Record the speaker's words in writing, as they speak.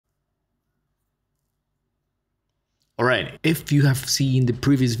All right, if you have seen the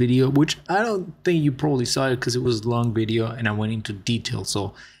previous video, which I don't think you probably saw it because it was a long video and I went into detail.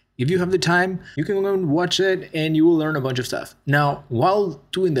 So if you have the time, you can go and watch it and you will learn a bunch of stuff. Now, while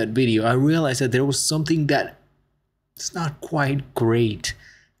doing that video, I realized that there was something that it's not quite great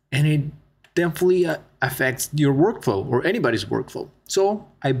and it definitely affects your workflow or anybody's workflow. So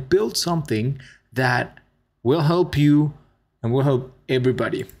I built something that will help you and will help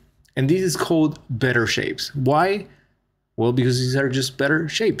everybody. And this is called BetterShapes. Why? Well, because these are just better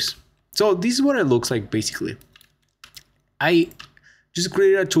shapes. So this is what it looks like basically. I just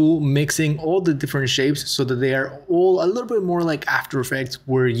created a tool mixing all the different shapes so that they are all a little bit more like After Effects,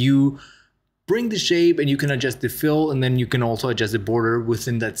 where you bring the shape and you can adjust the fill, and then you can also adjust the border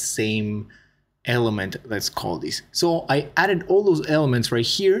within that same element, let's call this. So I added all those elements right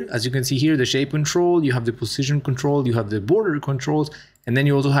here. As you can see here, the shape control, you have the position control, you have the border controls, and then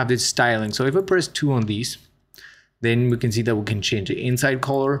you also have this styling. So if I press 2 on these, then we can see that we can change the inside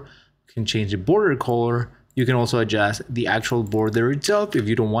color, we can change the border color. You can also adjust the actual border itself if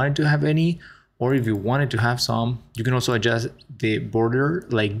you don't want it to have any, or if you want it to have some. You can also adjust the border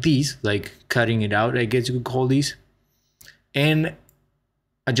like these, like cutting it out, I guess you could call these, and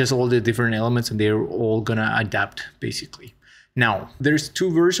adjust all the different elements, and they're all gonna adapt basically. Now, there's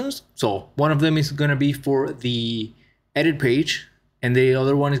 2 versions. So one of them is gonna be for the edit page, and the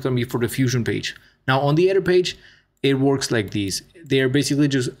other one is gonna be for the Fusion page. Now on the edit page, it works like these. They're basically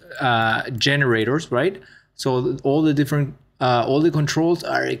just generators, right? So all the different, all the controls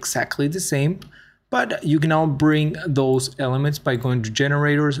are exactly the same, but you can now bring those elements by going to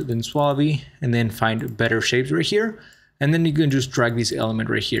generators, then SUALVI, and then find BetterShapes right here. And then you can just drag this element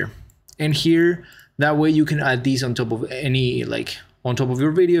right here. And here, that way you can add these on top of any, like on top of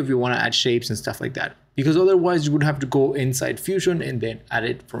your video if you want to add shapes and stuff like that. Because otherwise you would have to go inside Fusion and then add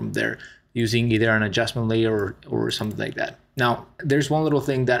it from there, using either an adjustment layer or something like that. Now, there's one little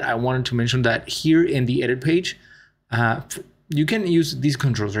thing that I wanted to mention, that here in the edit page, you can use these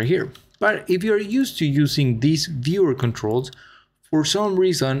controls right here. But if you're used to using these viewer controls, for some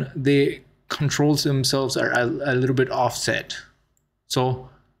reason, the controls themselves are a little bit offset. So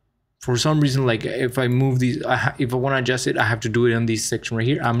for some reason, like if I move these, if I want to adjust it, I have to do it on this section right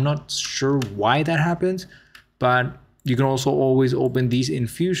here. I'm not sure why that happens, but you can also always open these in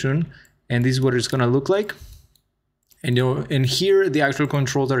Fusion, and this is what it's gonna look like. And you know, and here the actual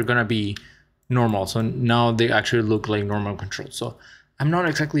controls are gonna be normal. So now they actually look like normal controls. So I'm not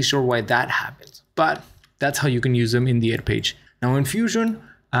exactly sure why that happens, but that's how you can use them in the edit page. Now in Fusion,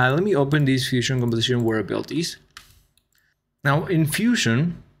 let me open this Fusion composition where I built these. Now in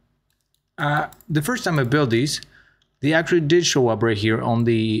Fusion, the first time I built these, they actually did show up right here on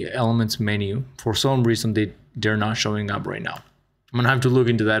the elements menu. For some reason, they're not showing up right now. I'm gonna have to look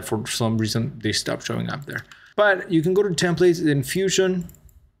into that. For some reason, they stopped showing up there. But you can go to templates in Fusion,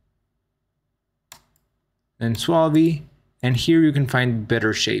 and SUALVI, and here you can find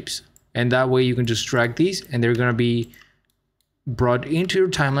BetterShapes. And that way you can just drag these and they're gonna be brought into your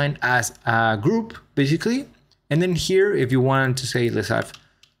timeline as a group, basically. And then here, if you wanted to say, let's have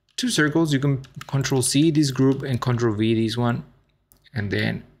 2 circles, you can Control-C this group and Control-V this one. And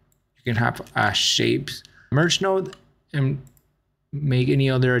then you can have a shapes merge node and make any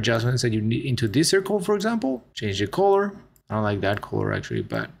other adjustments that you need into this circle, for example. Change the color. I don't like that color actually,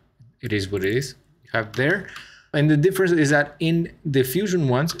 but it is what it is. You have there. And the difference is that in the Fusion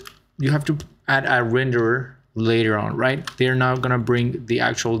ones, you have to add a renderer later on, right? They're not gonna bring the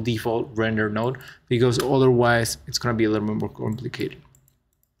actual default render node, because otherwise it's gonna be a little bit more complicated.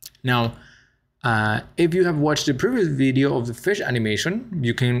 Now, if you have watched the previous video of the fish animation,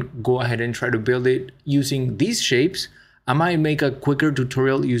 you can go ahead and try to build it using these shapes. I might make a quicker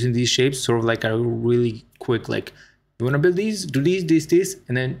tutorial using these shapes, sort of like a really quick, like you want to build these, do this,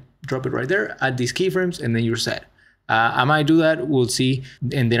 and then drop it right there, add these keyframes, and then you're set. I might do that, we'll see.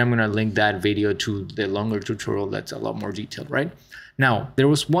 And then I'm going to link that video to the longer tutorial that's a lot more detailed, right? Now, there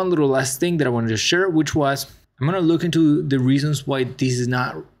was one little last thing that I wanted to share, which was I'm going to look into the reasons why this is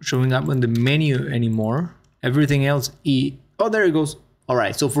not showing up in the menu anymore. Everything else, oh, there it goes. All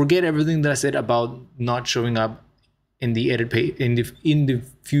right, so forget everything that I said about not showing up in the edit page, in the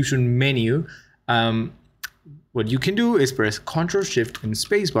Fusion menu. What you can do is press Ctrl Shift and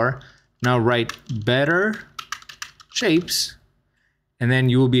spacebar. Now write BetterShapes, and then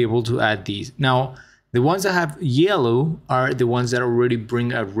you will be able to add these. Now, the ones that have yellow are the ones that already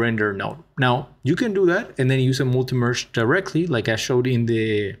bring a render node. Now, you can do that and then use a multi-merge directly, like I showed in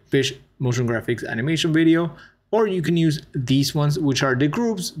the fish motion graphics animation video, or you can use these ones, which are the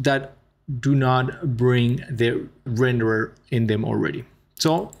groups that do not bring the renderer in them already.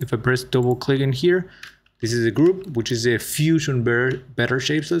 So if I press double click in here, This is a group, which is a fusion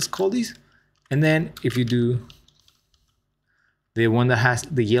BetterShapes, let's call these. And then if you do the one that has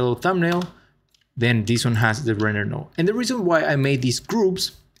the yellow thumbnail, then this one has the render node. And the reason why I made these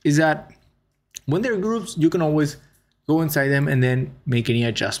groups is that when they're groups, you can always go inside them and then make any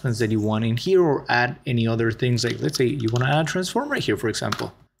adjustments that you want in here, or add any other things. Like let's say you want to add a transform right here, for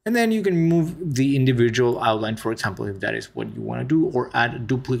example. And then you can move the individual outline, for example, if that is what you want to do, or add a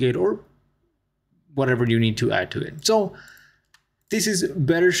duplicate or whatever you need to add to it. So this is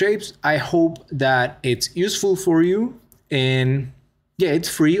BetterShapes. I hope that it's useful for you. And yeah, it's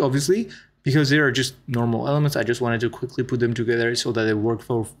free, obviously, because they are just normal elements. I just wanted to quickly put them together so that they work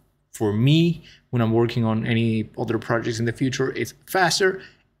for me when I'm working on any other projects in the future. It's faster.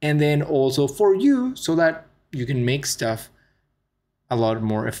 And then also for you, so that you can make stuff a lot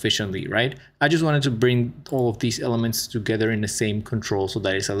more efficiently, right? I just wanted to bring all of these elements together in the same control so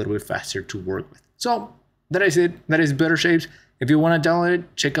that it's a little bit faster to work with. So that is it. That is BetterShapes. If you want to download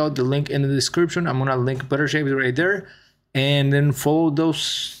it, check out the link in the description. I'm going to link BetterShapes right there, and then follow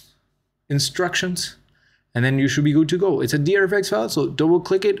those instructions, and then you should be good to go. It's a DRFX file, so double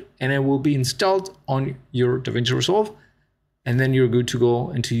click it and it will be installed on your DaVinci Resolve, and then you're good to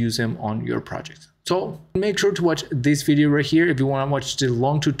go and to use them on your project. So make sure to watch this video right here if you want to watch the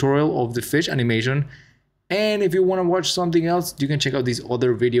long tutorial of the fish animation. And if you want to watch something else, you can check out this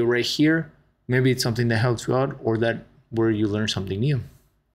other video right here. Maybe it's something that helps you out, or that where you learn something new.